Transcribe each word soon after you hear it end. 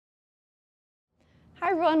Hi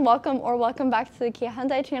everyone, welcome back to the Kia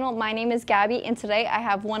Hyundai channel. My name is Gabi and today I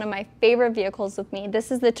have one of my favorite vehicles with me. This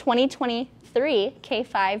is the 2023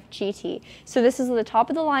 K5 GT. So this is the top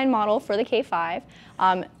of the line model for the K5.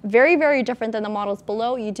 Very different than the models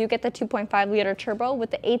below. You do get the 2.5 liter turbo with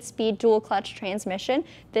the 8-speed dual clutch transmission.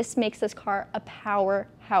 This makes this car a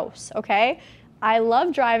powerhouse, okay? I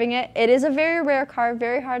love driving it. It is a very rare car,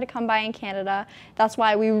 very hard to come by in Canada. That's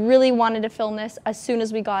why we really wanted to film this as soon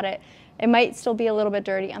as we got it. It might still be a little bit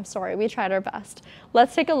dirty, I'm sorry, we tried our best.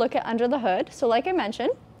 Let's take a look at under the hood. So like I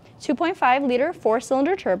mentioned, 2.5 liter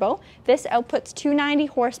 4-cylinder turbo. This outputs 290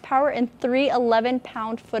 horsepower and 311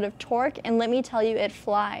 pound-foot of torque, and let me tell you, it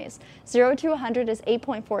flies. 0 to 100 is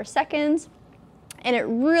 8.4 seconds. And it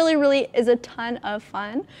really is a ton of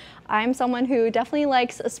fun. I'm someone who definitely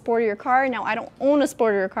likes a sportier car. Now, I don't own a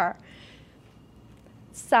sportier car.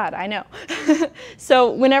 It's sad, I know.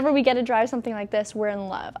 So whenever we get to drive something like this, we're in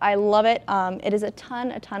love. I love it. It is a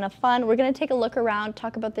ton of fun. We're gonna take a look around,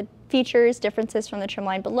 talk about the features, differences from the trim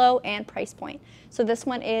line below, and price point. So this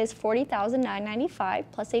one is $40,995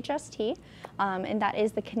 plus HST, and that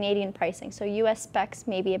is the Canadian pricing. So US specs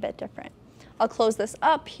may be a bit different. I'll close this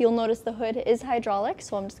up. You'll notice the hood is hydraulic,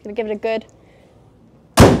 so I'm just gonna give it a good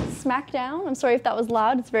smack down. I'm sorry if that was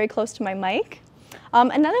loud, it's very close to my mic.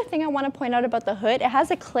 Another thing I want to point out about the hood, it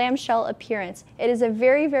has a clamshell appearance. It is a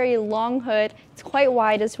very long hood. It's quite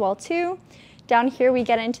wide as well too. Down here we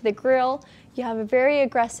get into the grille. You have a very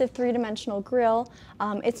aggressive three-dimensional grille.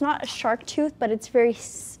 It's not a shark tooth, but it's very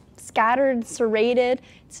scattered, serrated.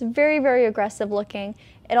 It's very aggressive looking.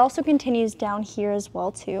 It also continues down here as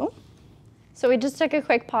well too. So we just took a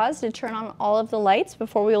quick pause to turn on all of the lights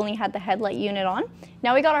before we only had the headlight unit on.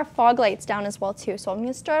 Now we got our fog lights down as well too. So I'm going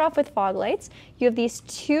to start off with fog lights. You have these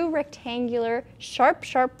two rectangular sharp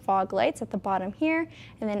fog lights at the bottom here,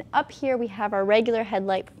 and then up here we have our regular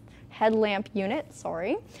headlamp unit,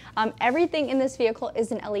 sorry. Everything in this vehicle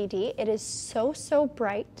is an LED. It is so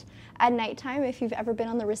bright. At nighttime, if you've ever been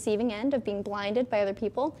on the receiving end of being blinded by other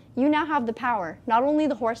people, you now have the power, not only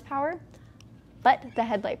the horsepower, but the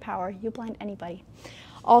headlight power. You blind anybody.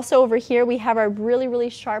 Also over here we have our really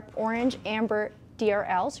sharp orange amber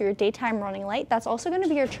DRL, so your daytime running light. That's also going to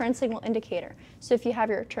be your turn signal indicator. So if you have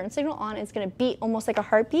your turn signal on, it's going to beat almost like a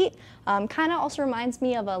heartbeat. Kind of also reminds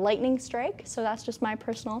me of a lightning strike, so that's just my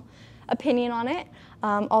personal opinion on it.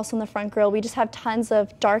 Also in the front grille, we just have tons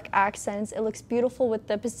of dark accents. It looks beautiful with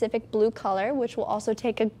the Pacific blue color, which we'll also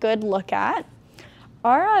take a good look at.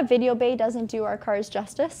 Our video bay doesn't do our cars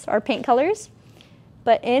justice, our paint colors.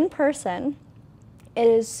 But in person, it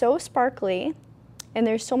is so sparkly and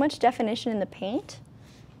there's so much definition in the paint.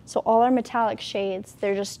 So all our metallic shades,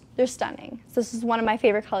 they're stunning. So this is one of my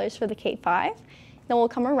favorite colors for the K5. Then we'll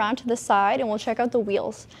come around to the side and we'll check out the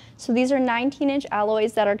wheels. So these are 19-inch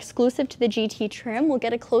alloys that are exclusive to the GT trim. We'll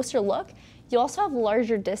get a closer look. You also have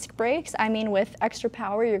larger disc brakes. I mean, with extra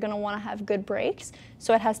power, you're gonna wanna have good brakes.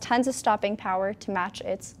 So it has tons of stopping power to match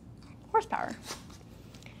its horsepower.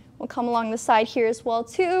 We'll come along the side here as well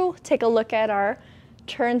too. Take a look at our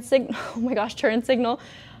turn signal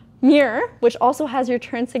mirror, which also has your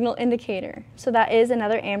turn signal indicator. So that is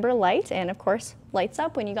another amber light, and of course lights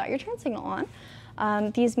up when you got your turn signal on.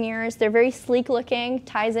 These mirrors, they're very sleek looking,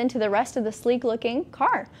 ties into the rest of the sleek looking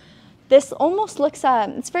car. This almost looks,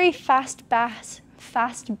 it's very fastback-ish.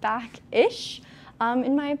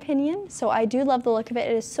 In my opinion, so I do love the look of it.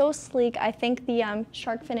 It is so sleek. I think the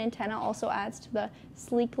shark fin antenna also adds to the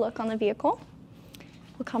sleek look on the vehicle.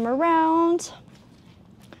 We'll come around.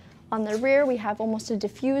 On the rear, we have almost a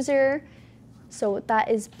diffuser. So that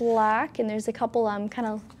is black, and there's a couple kind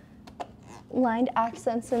of lined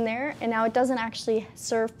accents in there. And now it doesn't actually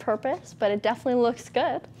serve purpose, but it definitely looks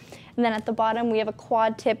good. And then at the bottom, we have a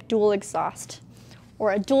quad tip dual exhaust,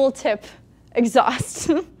 or a dual tip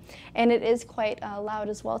exhaust. And it is quite loud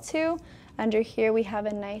as well too. Under here we have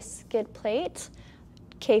a nice skid plate,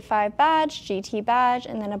 K5 badge, GT badge,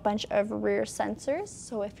 and then a bunch of rear sensors.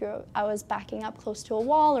 So if I was backing up close to a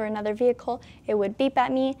wall or another vehicle, it would beep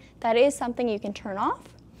at me. That is something you can turn off.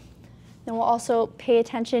 Then we'll also pay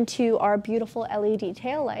attention to our beautiful LED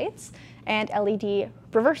tail lights and LED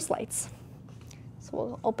reverse lights. So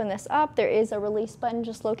we'll open this up. There is a release button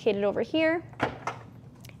just located over here.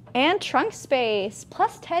 And trunk space,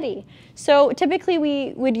 plus Teddy. So typically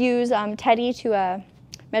we would use Teddy to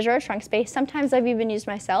measure our trunk space. Sometimes I've even used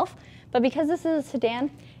myself, but because this is a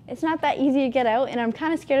sedan, it's not that easy to get out, and I'm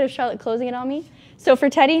kind of scared of Charlotte closing it on me. So for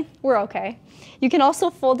Teddy, we're okay. You can also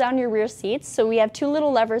fold down your rear seats. So we have two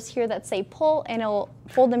little levers here that say pull, and it'll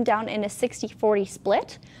fold them down in a 60-40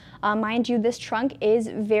 split. Mind you, this trunk is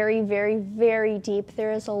very, very, very deep.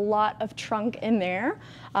 There is a lot of trunk in there.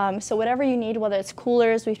 So whatever you need, whether it's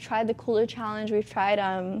coolers, we've tried the cooler challenge, we've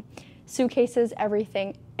tried suitcases,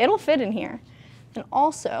 everything, it'll fit in here. And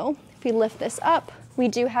also, if we lift this up, we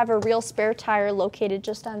do have a real spare tire located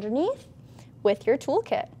just underneath with your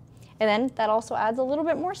toolkit. And then that also adds a little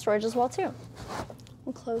bit more storage as well too.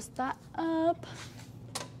 We'll close that up.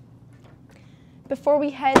 Before we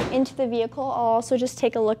head into the vehicle, I'll also just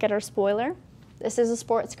take a look at our spoiler. This is a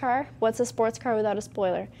sports car. What's a sports car without a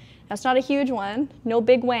spoiler? Now, it's not a huge one, no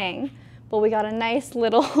big wang, but we got a nice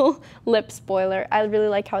little lip spoiler. I really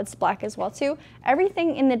like how it's black as well too.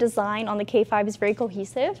 Everything in the design on the K5 is very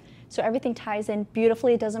cohesive, so everything ties in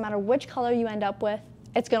beautifully. It doesn't matter which color you end up with,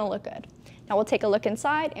 it's gonna look good. Now we'll take a look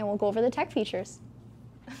inside and we'll go over the tech features.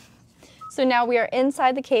 So now we are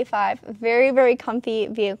inside the K5, very, very comfy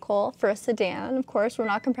vehicle for a sedan. Of course, we're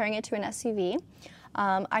not comparing it to an SUV.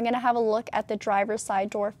 I'm gonna have a look at the driver's side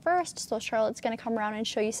door first. So Charlotte's gonna come around and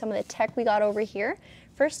show you some of the tech we got over here.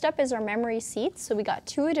 First up is our memory seats. So we got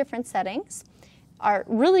 2 different settings. Our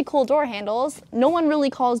really cool door handles. No one really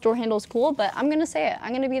calls door handles cool, but I'm gonna say it.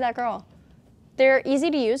 I'm gonna be that girl. They're easy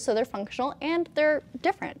to use, so they're functional, and they're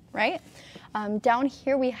different, right? Down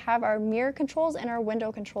here we have our mirror controls and our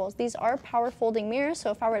window controls. These are power folding mirrors,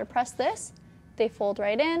 so if I were to press this, they fold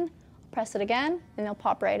right in, press it again, and they'll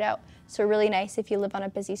pop right out. So really nice if you live on a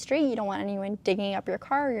busy street, you don't want anyone digging up your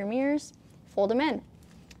car or your mirrors, fold them in.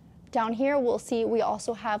 Down here we'll see we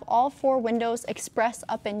also have all 4 windows express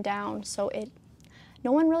up and down, so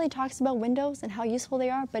no one really talks about windows and how useful they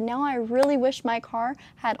are, but now I really wish my car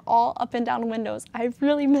had all up and down windows. I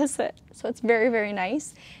really miss it. So it's very, very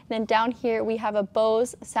nice. And then down here we have a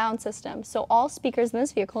Bose sound system. So all speakers in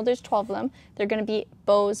this vehicle, there's 12 of them, they're gonna be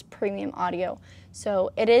Bose premium audio. So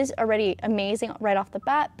it is already amazing right off the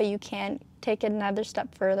bat, but you can take it another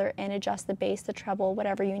step further and adjust the bass, the treble,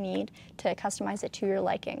 whatever you need to customize it to your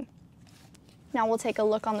liking. Now we'll take a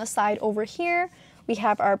look on the side over here. We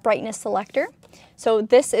have our brightness selector. So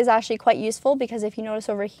this is actually quite useful because if you notice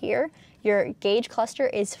over here, your gauge cluster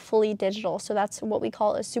is fully digital. So that's what we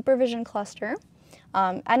call a supervision cluster.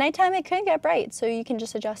 At nighttime it could get bright, so you can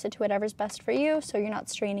just adjust it to whatever's best for you so you're not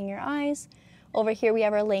straining your eyes. Over here we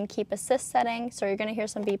have our lane keep assist setting. So you're gonna hear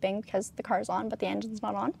some beeping because the car's on, but the engine's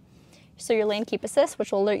not on. So your lane keep assist,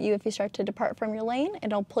 which will alert you if you start to depart from your lane,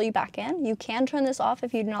 and it'll pull you back in. You can turn this off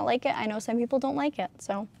if you do not like it. I know some people don't like it,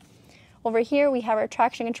 so. Over here we have our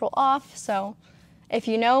traction control off, so if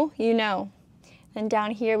you know, you know. Then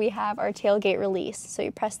down here we have our tailgate release. So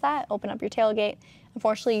you press that, open up your tailgate.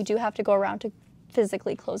 Unfortunately, you do have to go around to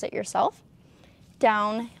physically close it yourself.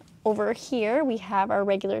 Down over here we have our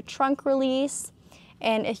regular trunk release.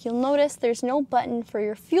 And if you'll notice, there's no button for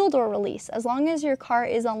your fuel door release. As long as your car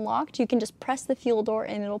is unlocked, you can just press the fuel door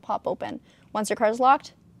and it'll pop open. Once your car is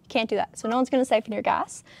locked, you can't do that. So no one's gonna siphon your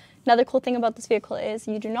gas. Another cool thing about this vehicle is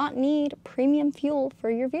you do not need premium fuel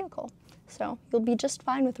for your vehicle. So you'll be just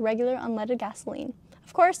fine with regular unleaded gasoline.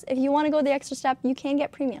 Of course, if you want to go the extra step, you can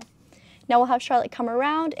get premium. Now we'll have Charlotte come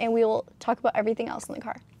around and we will talk about everything else in the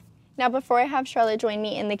car. Now before I have Charlotte join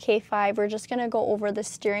me in the K5, we're just gonna go over the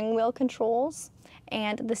steering wheel controls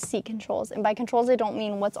and the seat controls. And by controls, I don't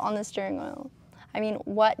mean what's on the steering wheel. I mean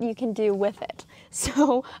what you can do with it.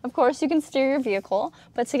 So of course you can steer your vehicle,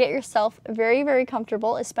 but to get yourself very, very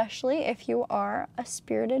comfortable, especially if you are a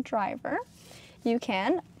spirited driver, you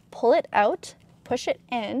can pull it out, push it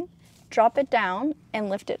in, drop it down, and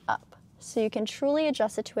lift it up. So you can truly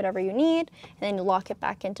adjust it to whatever you need, and then you lock it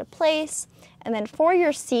back into place. And then for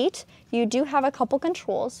your seat, you do have a couple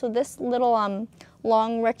controls. So this little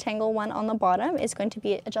long rectangle one on the bottom is going to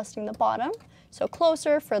be adjusting the bottom. So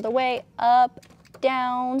closer, further away, up,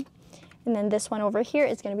 down. And then this one over here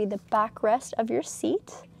is going to be the backrest of your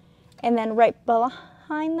seat. And then right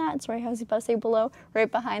behind that, sorry, I was about to say below,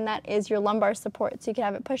 right behind that is your lumbar support. So you can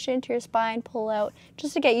have it push into your spine, pull out,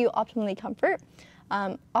 just to get you optimal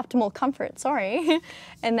comfort, sorry.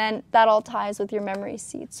 And then that all ties with your memory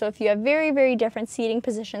seat. So if you have very, very different seating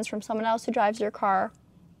positions from someone else who drives your car,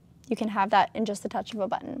 you can have that in just the touch of a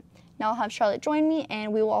button. Now I'll have Charlotte join me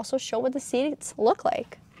and we will also show what the seats look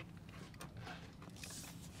like.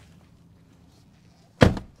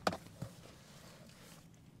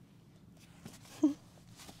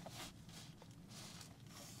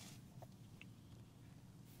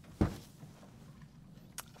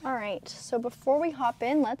 All right, so before we hop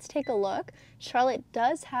in, let's take a look. Charlotte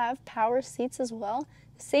does have power seats as well,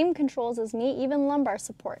 same controls as me, even lumbar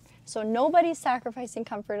support. So nobody's sacrificing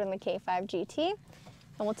comfort in the K5 GT. And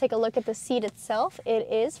we'll take a look at the seat itself.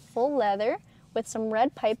 It is full leather with some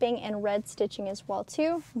red piping and red stitching as well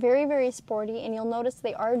too. Very, very sporty, and you'll notice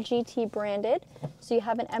they are GT branded, so you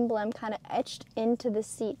have an emblem kind of etched into the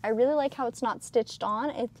seat. I really like how it's not stitched on.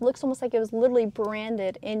 It looks almost like it was literally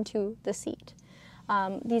branded into the seat.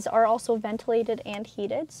 These are also ventilated and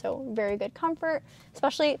heated, so very good comfort,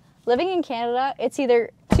 especially living in Canada. It's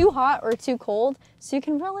either too hot or too cold, so you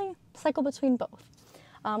can really cycle between both.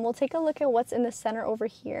 We'll take a look at what's in the center over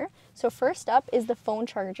here. So first up is the phone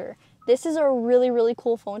charger. This is a really, really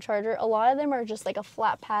cool phone charger. A lot of them are just like a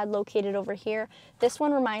flat pad located over here. This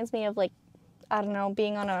one reminds me of, like, I don't know,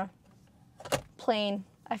 being on a plane.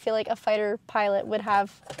 I feel like a fighter pilot would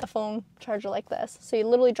have a phone charger like this. So you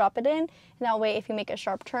literally drop it in, and that way if you make a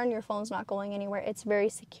sharp turn, your phone's not going anywhere. It's very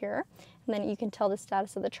secure. And then you can tell the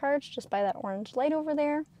status of the charge just by that orange light over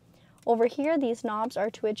there. Over here, these knobs are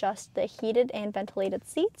to adjust the heated and ventilated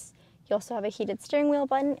seats. You also have a heated steering wheel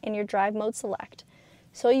button and your drive mode select.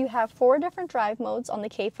 So you have 4 different drive modes on the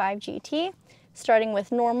K5 GT, starting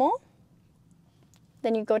with normal,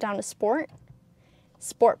 then you go down to sport,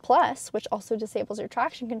 Sport Plus, which also disables your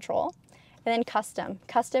traction control, and then custom.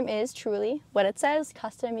 Custom is truly what it says.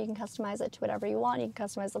 Custom, you can customize it to whatever you want. You can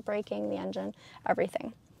customize the braking, the engine,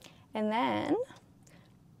 everything. And then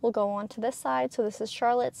we'll go on to this side. So this is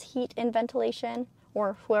Charlotte's heat and ventilation,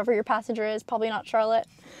 or whoever your passenger is, probably not Charlotte.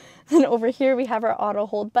 And over here we have our auto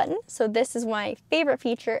hold button. So this is my favorite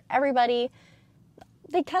feature. Everybody,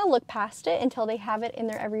 they kind of look past it until they have it in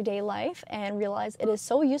their everyday life and realize it is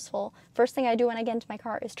so useful. First thing I do when I get into my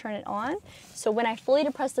car is turn it on. So when I fully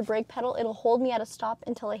depress the brake pedal, it'll hold me at a stop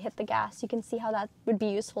until I hit the gas. You can see how that would be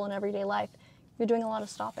useful in everyday life. You're doing a lot of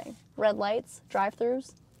stopping. Red lights,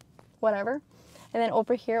 drive-thrus, whatever. And then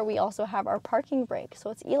over here, we also have our parking brake. So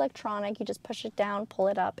it's electronic. You just push it down, pull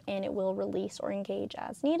it up, and it will release or engage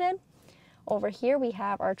as needed. Over here, we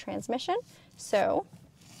have our transmission. So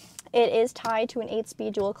it is tied to an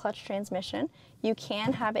 8-speed dual clutch transmission. You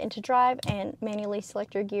can have it into drive and manually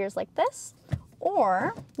select your gears like this.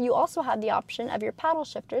 Or you also have the option of your paddle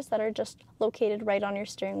shifters that are just located right on your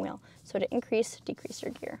steering wheel. So to increase, decrease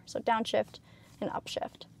your gear. So downshift and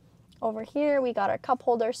upshift. Over here, we got our cup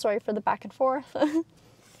holder. Sorry for the back and forth.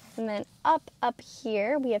 And then up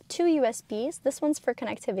here, we have 2 USBs. This one's for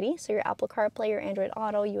connectivity. So your Apple CarPlay, your Android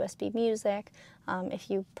Auto, USB music. If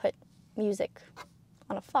you put music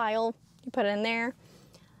on a file, you put it in there.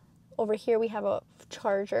 Over here, we have a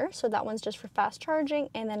charger. So that one's just for fast charging,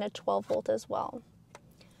 and then a 12-volt as well.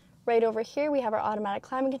 Right over here, we have our automatic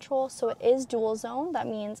climate control. So it is dual zone. That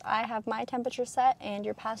means I have my temperature set and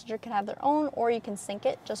your passenger can have their own, or you can sync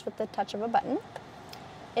it just with the touch of a button.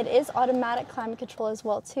 It is automatic climate control as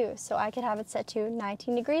well too. So I could have it set to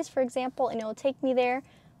 19 degrees, for example, and it will take me there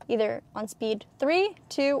either on speed 3,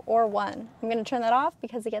 2, or 1. I'm going to turn that off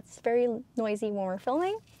because it gets very noisy when we're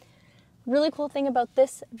filming. Really cool thing about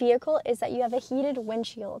this vehicle is that you have a heated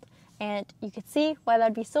windshield. And you can see why that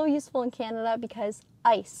would be so useful in Canada, because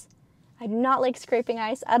ice. I do not like scraping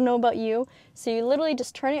ice. I don't know about you. So you literally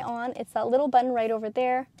just turn it on. It's that little button right over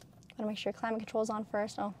there. Gotta make sure climate control is on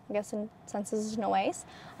first. Oh, I guess since this is no ice.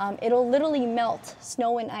 It'll literally melt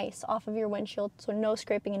snow and ice off of your windshield, so no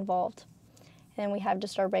scraping involved. And then we have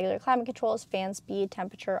just our regular climate controls, fan speed,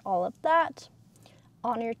 temperature, all of that.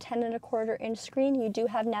 On your 10.25-inch screen, you do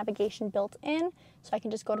have navigation built in. So I can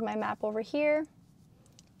just go to my map over here,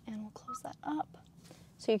 and we'll close that up.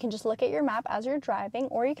 So you can just look at your map as you're driving,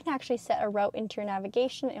 or you can actually set a route into your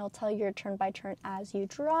navigation. It'll tell you your turn by turn as you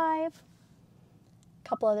drive. A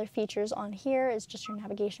couple other features on here is just your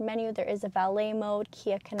navigation menu. There is a valet mode,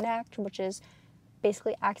 Kia Connect, which is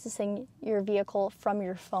basically accessing your vehicle from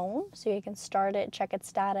your phone. So you can start it, check its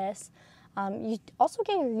status. You also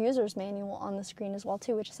get your user's manual on the screen as well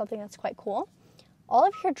too, which is something that's quite cool. All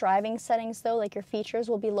of your driving settings though, like your features,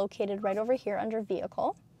 will be located right over here under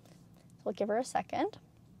vehicle. So we'll give her a second.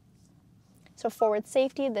 So forward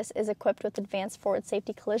safety, this is equipped with advanced forward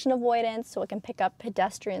safety collision avoidance, so it can pick up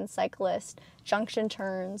pedestrians, cyclists, junction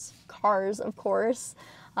turns, cars, of course.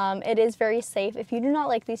 It is very safe. If you do not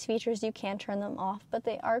like these features, you can turn them off, but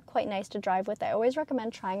they are quite nice to drive with. I always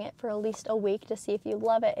recommend trying it for at least a week to see if you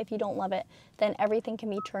love it. If you don't love it, then everything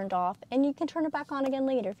can be turned off, and you can turn it back on again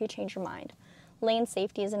later if you change your mind. Lane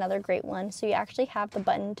safety is another great one. So you actually have the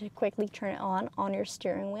button to quickly turn it on your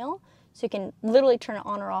steering wheel. So you can literally turn it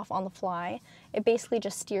on or off on the fly. It basically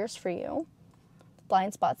just steers for you.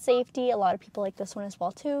 Blind spot safety, a lot of people like this one as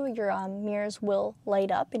well too. Your mirrors will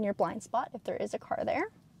light up in your blind spot if there is a car there.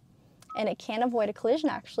 And it can avoid a collision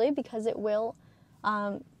actually, because it will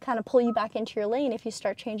kind of pull you back into your lane if you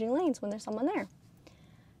start changing lanes when there's someone there.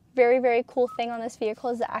 Very, very cool thing on this vehicle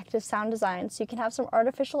is the active sound design. So you can have some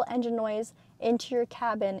artificial engine noise into your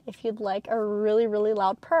cabin if you'd like a really, really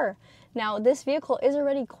loud purr. Now, this vehicle is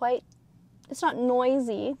already quite, it's not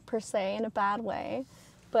noisy per se in a bad way,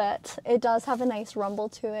 but it does have a nice rumble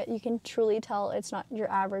to it. You can truly tell it's not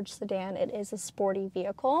your average sedan. It is a sporty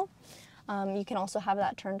vehicle. You can also have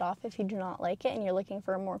that turned off if you do not like it and you're looking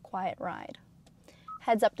for a more quiet ride.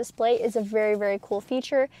 Heads-up display is a very, very cool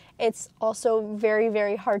feature. It's also very,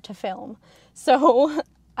 very hard to film. So,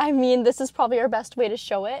 I mean, this is probably our best way to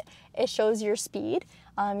show it. It shows your speed.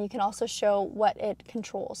 You can also show what it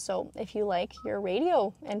controls. So if you like your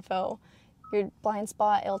radio info, your blind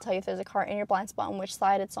spot, it'll tell you if there's a car in your blind spot and which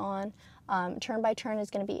side it's on. Turn by turn is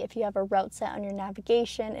going to be if you have a route set on your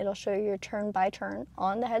navigation, it'll show you your turn by turn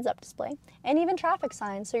on the heads-up display. And even traffic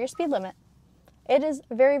signs, so your speed limit. It is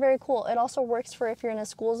very, very cool. It also works for if you're in a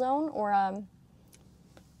school zone or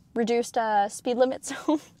reduced speed limit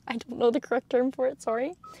zone. I don't know the correct term for it,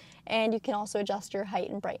 sorry. And you can also adjust your height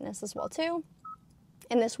and brightness as well too.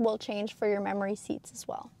 And this will change for your memory seats as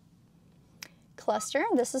well. Cluster,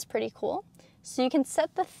 this is pretty cool. So you can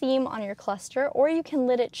set the theme on your cluster or you can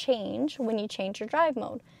let it change when you change your drive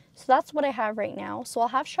mode. So that's what I have right now. So I'll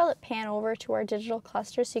have Charlotte pan over to our digital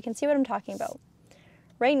cluster so you can see what I'm talking about.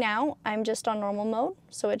 Right now, I'm just on normal mode,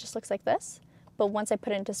 so it just looks like this. But once I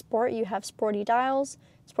put it into Sport, you have Sporty dials.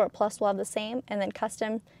 Sport Plus will have the same, and then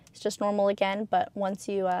Custom is just normal again, but once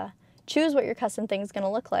you choose what your custom thing is going to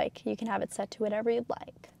look like, you can have it set to whatever you'd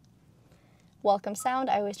like. Welcome sound,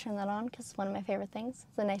 I always turn that on because it's one of my favorite things.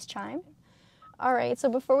 It's a nice chime. Alright, so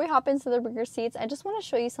before we hop into the rear seats, I just want to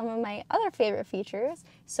show you some of my other favorite features.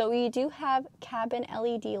 So we do have cabin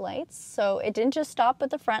LED lights, so it didn't just stop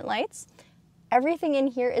with the front lights. Everything in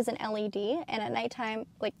here is an LED, and at nighttime,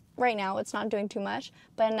 like right now, it's not doing too much,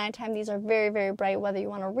 but at nighttime, these are very, very bright, whether you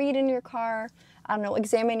want to read in your car, I don't know,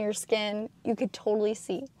 examine your skin, you could totally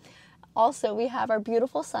see. Also, we have our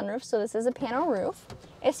beautiful sunroof, so this is a panel roof.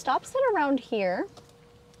 It stops at around here.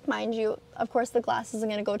 Mind you, of course, the glass isn't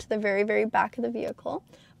going to go to the very, very back of the vehicle,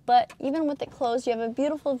 but even with it closed, you have a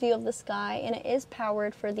beautiful view of the sky, and it is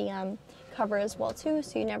powered for the cover as well too,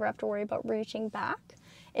 so you never have to worry about reaching back.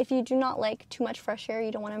 If you do not like too much fresh air, you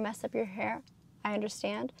don't want to mess up your hair, I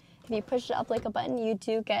understand. If you push it up like a button, you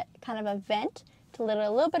do get kind of a vent to let a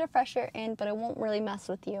little bit of fresh air in, but it won't really mess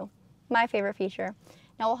with you. My favorite feature.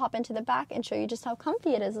 Now we'll hop into the back and show you just how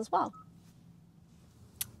comfy it is as well.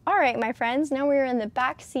 Alright, my friends, now we're in the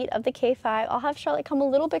back seat of the K5. I'll have Charlotte come a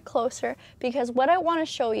little bit closer because what I want to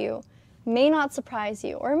show you may not surprise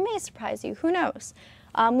you, or it may surprise you, who knows.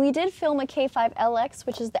 We did film a K5 LX,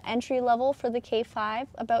 which is the entry level for the K5,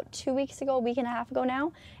 about 2 weeks ago, a week and a half ago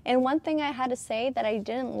now. And one thing I had to say that I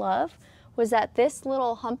didn't love was that this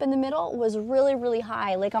little hump in the middle was really, really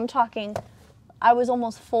high. Like I'm talking, I was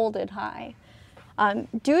almost folded high.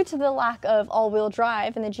 Due to the lack of all-wheel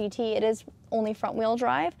drive in the GT, it is only front-wheel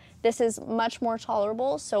drive. This is much more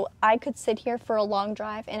tolerable, so I could sit here for a long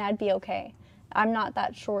drive and I'd be okay. I'm not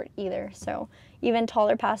that short either, so even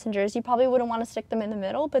taller passengers, you probably wouldn't want to stick them in the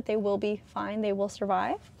middle, but they will be fine, they will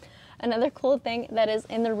survive. Another cool thing that is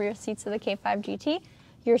in the rear seats of the K5 GT,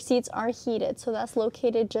 your seats are heated, so that's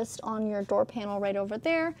located just on your door panel right over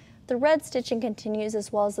there. The red stitching continues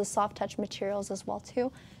as well as the soft touch materials as well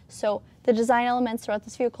too. So the design elements throughout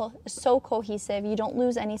this vehicle is so cohesive, you don't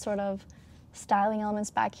lose any sort of styling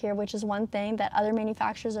elements back here, which is one thing that other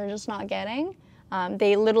manufacturers are just not getting.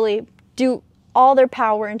 They literally do all their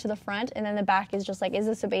power into the front, and then the back is just like, is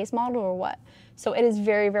this a base model or what? So it is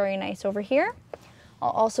very, very nice over here.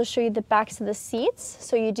 I'll also show you the backs of the seats.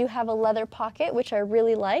 So you do have a leather pocket, which I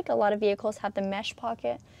really like. A lot of vehicles have the mesh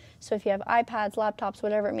pocket. So if you have iPads, laptops,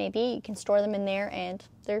 whatever it may be, you can store them in there, and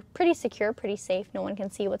they're pretty secure, pretty safe. No one can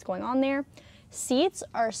see what's going on there. Seats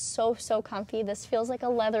are so, so comfy. This feels like a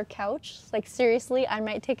leather couch. Like seriously, I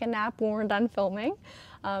might take a nap when we're done filming.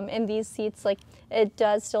 In these seats, like it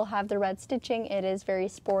does still have the red stitching. It is very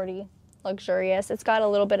sporty, luxurious. It's got a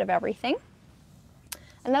little bit of everything.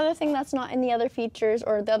 Another thing that's not in the other features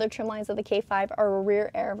or the other trim lines of the K5 are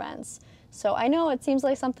rear air vents. So I know it seems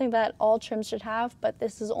like something that all trims should have, but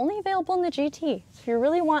this is only available in the GT. So if you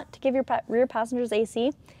really want to give your rear passengers AC,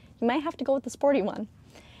 you might have to go with the sporty one.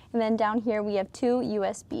 And then down here we have two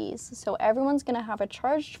USBs. So everyone's gonna have a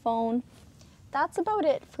charged phone. That's about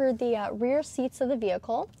it for the rear seats of the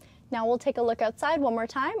vehicle. Now we'll take a look outside one more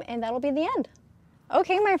time, and that'll be the end.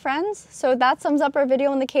 Okay, my friends, so that sums up our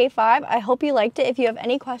video on the K5. I hope you liked it. If you have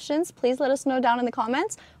any questions, please let us know down in the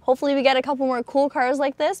comments. Hopefully we get a couple more cool cars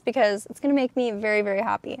like this because it's gonna make me very, very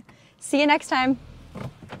happy. See you next time.